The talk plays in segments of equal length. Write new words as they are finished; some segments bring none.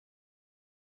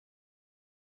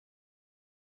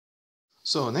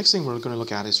So next thing we're going to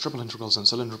look at is triple integrals and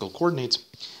cylindrical coordinates.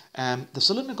 The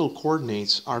cylindrical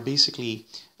coordinates are basically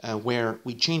where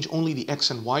we change only the x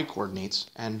and y coordinates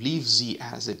and leave z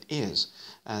as it is.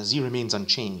 Z remains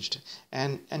unchanged.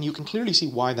 And you can clearly see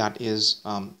why that is.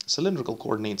 Cylindrical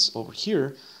coordinates over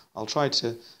here, I'll try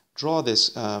to draw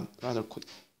this rather quick.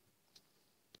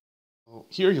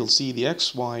 Here you'll see the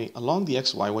xy, along the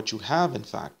xy what you have in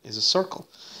fact is a circle,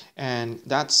 and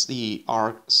that's the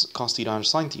r cos theta and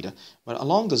sine theta. But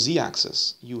along the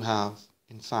z-axis you have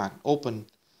in fact open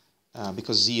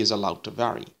because z is allowed to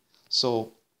vary.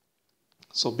 So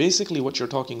basically what you're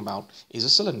talking about is a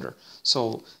cylinder.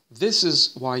 So this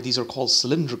is why these are called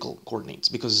cylindrical coordinates,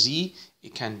 because z,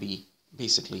 it can be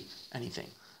basically anything.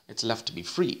 It's left to be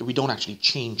free. We don't actually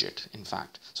change it, in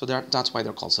fact. So that's why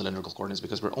they're called cylindrical coordinates,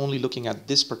 because we're only looking at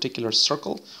this particular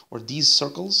circle or these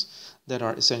circles that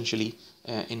are essentially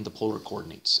in the polar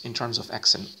coordinates in terms of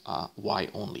x and y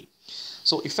only.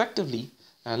 So effectively,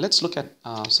 let's look at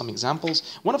some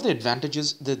examples. One of the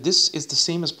advantages that this is the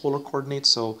same as polar coordinates,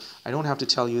 so I don't have to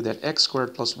tell you that x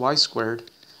squared plus y squared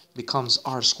becomes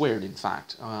r squared, in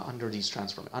fact, under this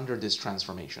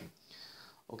transformation.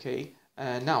 Okay.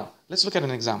 Now, let's look at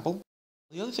an example.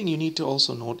 The other thing you need to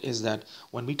also note is that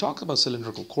when we talk about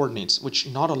cylindrical coordinates, which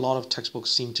not a lot of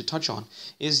textbooks seem to touch on,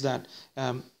 is that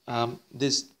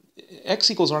this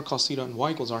x equals r cos theta and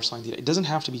y equals r sine theta. It doesn't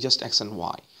have to be just x and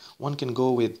y. One can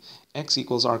go with x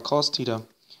equals r cos theta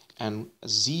and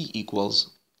z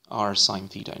equals r sine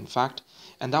theta, in fact.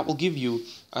 And that will give you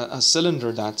a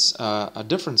cylinder that's a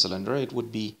different cylinder. It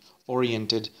would be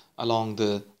oriented along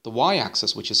the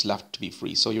y-axis, which is left to be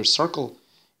free. So your circle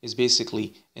is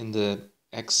basically in the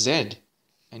xz,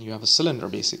 and you have a cylinder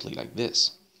basically like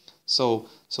this. So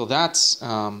that's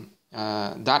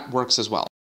that works as well.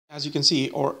 As you can see,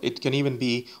 or it can even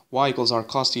be y equals r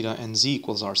cos theta and z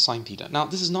equals r sine theta. Now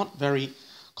this is not very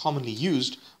commonly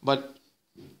used, but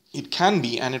it can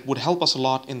be, and it would help us a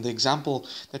lot in the example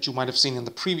that you might have seen in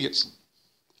the previous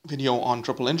video on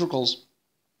triple integrals,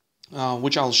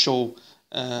 which I'll show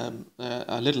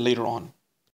a little later on.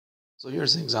 So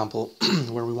here's an example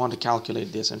where we want to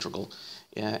calculate this integral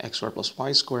x squared plus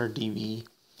y squared dv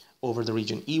over the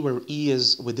region E, where E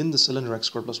is within the cylinder x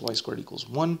squared plus y squared equals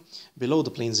 1, below the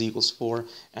plane z equals 4,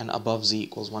 and above z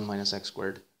equals 1 minus x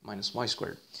squared minus y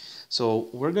squared. So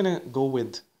we're going to go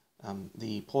with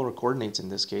the polar coordinates in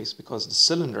this case, because the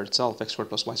cylinder itself, x squared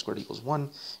plus y squared equals 1,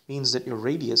 means that your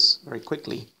radius, very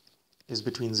quickly, is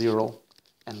between 0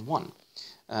 and 1.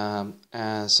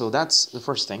 So that's the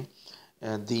first thing.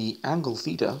 The angle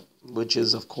theta, which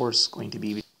is of course going to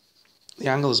be, the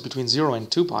angle is between 0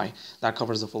 and 2 pi, that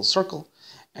covers the full circle.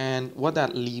 And what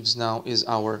that leaves now is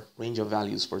our range of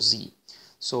values for z.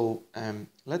 So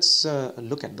let's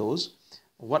look at those.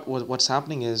 What's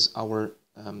happening is our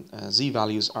z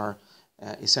values are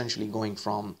essentially going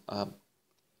from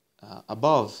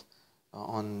above.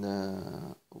 On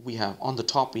the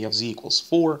top we have z equals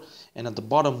 4, and at the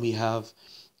bottom we have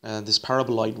this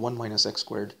paraboloid 1 minus x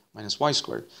squared minus y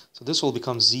squared. So this will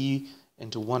become z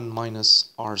into 1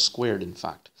 minus r squared, in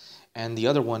fact. And the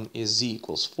other one is z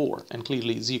equals 4. And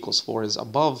clearly z equals 4 is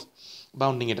above,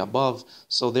 bounding it above.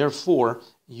 So therefore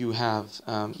you have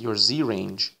your z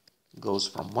range goes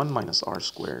from 1 minus r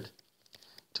squared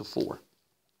to 4.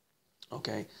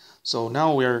 Okay, so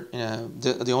now we're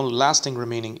the only last thing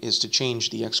remaining is to change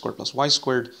the x squared plus y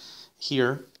squared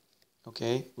here.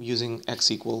 Okay, using x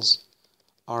equals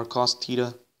r cos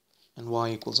theta and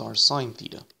y equals r sine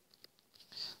theta.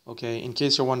 Okay, in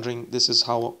case you're wondering, this is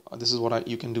what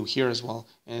you can do here as well,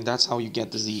 and that's how you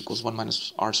get the z equals 1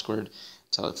 minus r squared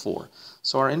to 4.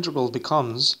 So our integral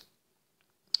becomes,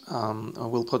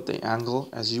 we'll put the angle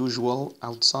as usual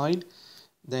outside,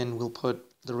 then we'll put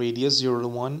the radius 0 to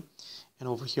 1, and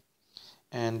over here,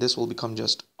 and this will become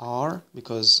just r,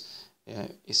 because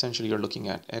essentially you're looking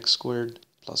at x squared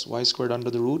plus y squared under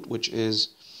the root, which is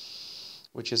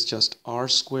just r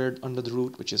squared under the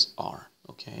root, which is r.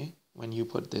 Okay, when you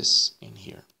put this in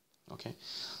here. Okay,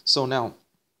 so now,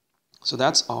 so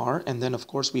that's r, and then of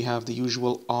course we have the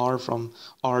usual r from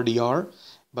r dr,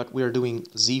 but we are doing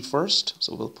z first,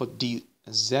 so we'll put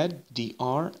dz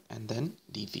dr and then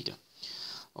d theta.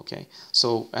 Okay,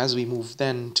 so as we move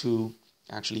then to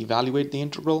actually evaluate the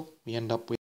integral, we end up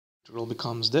with integral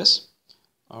becomes this.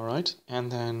 All right,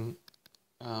 and then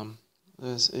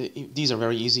these are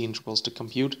very easy integrals to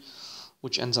compute,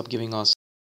 which ends up giving us,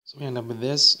 so we end up with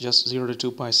this, just 0 to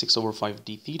 2 pi 6 over 5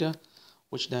 d theta,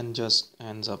 which then just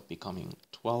ends up becoming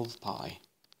 12 pi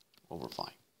over 5.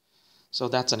 So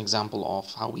that's an example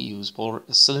of how we use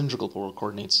cylindrical polar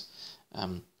coordinates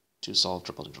to solve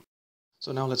triple integral.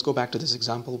 So now let's go back to this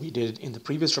example we did in the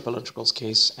previous triple integrals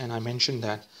case, and I mentioned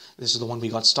that this is the one we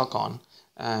got stuck on.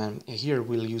 And here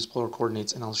we'll use polar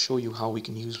coordinates, and I'll show you how we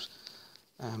can use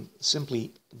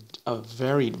simply a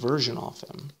varied version of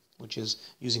them, which is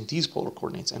using these polar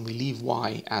coordinates, and we leave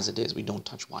y as it is. We don't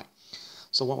touch y.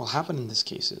 So what will happen in this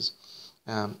case is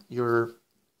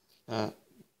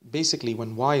basically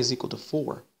when y is equal to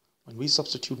 4, when we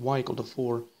substitute y equal to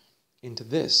 4 into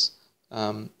this,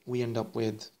 we end up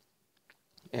with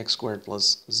x squared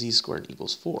plus z squared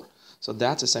equals 4. So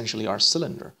that's essentially our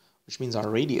cylinder, which means our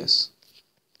radius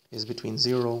is between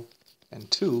 0 and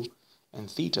 2,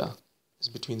 and theta is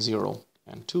between 0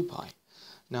 and 2 pi.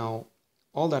 Now,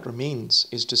 all that remains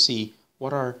is to see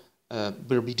what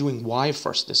we'll be doing y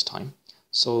first this time.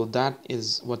 So that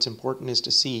is what's important, is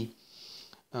to see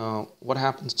what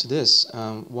happens to this.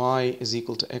 Y is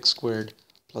equal to x squared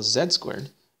plus z squared,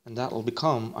 and that will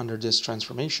become, under this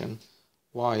transformation,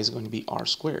 y is going to be r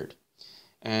squared.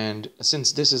 And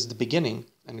since this is the beginning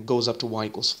and it goes up to y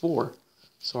equals 4,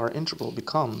 so our integral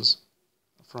becomes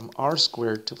from r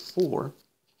squared to 4,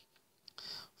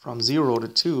 from 0 to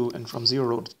 2, and from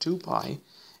 0 to 2 pi.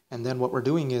 And then what we're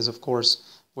doing is, of course,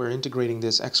 we're integrating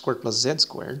this x squared plus z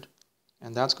squared,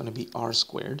 and that's going to be r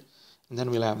squared. And then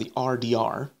we'll have the r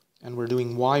dr, and we're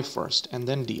doing y first, and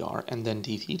then dr, and then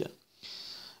d theta.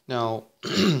 Now,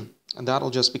 and that'll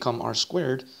just become r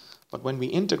squared. But when we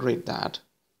integrate that,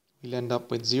 we'll end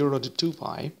up with 0 to 2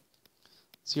 pi,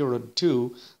 0 to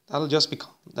 2,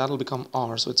 that'll become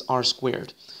r, so it's r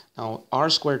squared. Now, r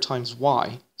squared times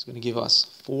y is going to give us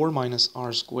 4 minus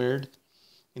r squared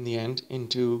in the end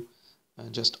into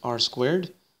just r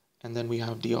squared, and then we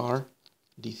have dr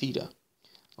d theta.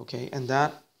 Okay, and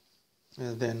that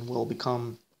then will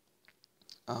become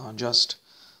just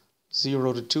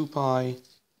 0 to 2 pi,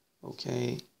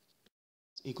 okay,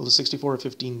 equal to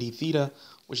 64/15 d theta,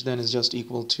 which then is just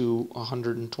equal to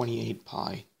 128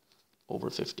 pi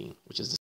over 15, which is the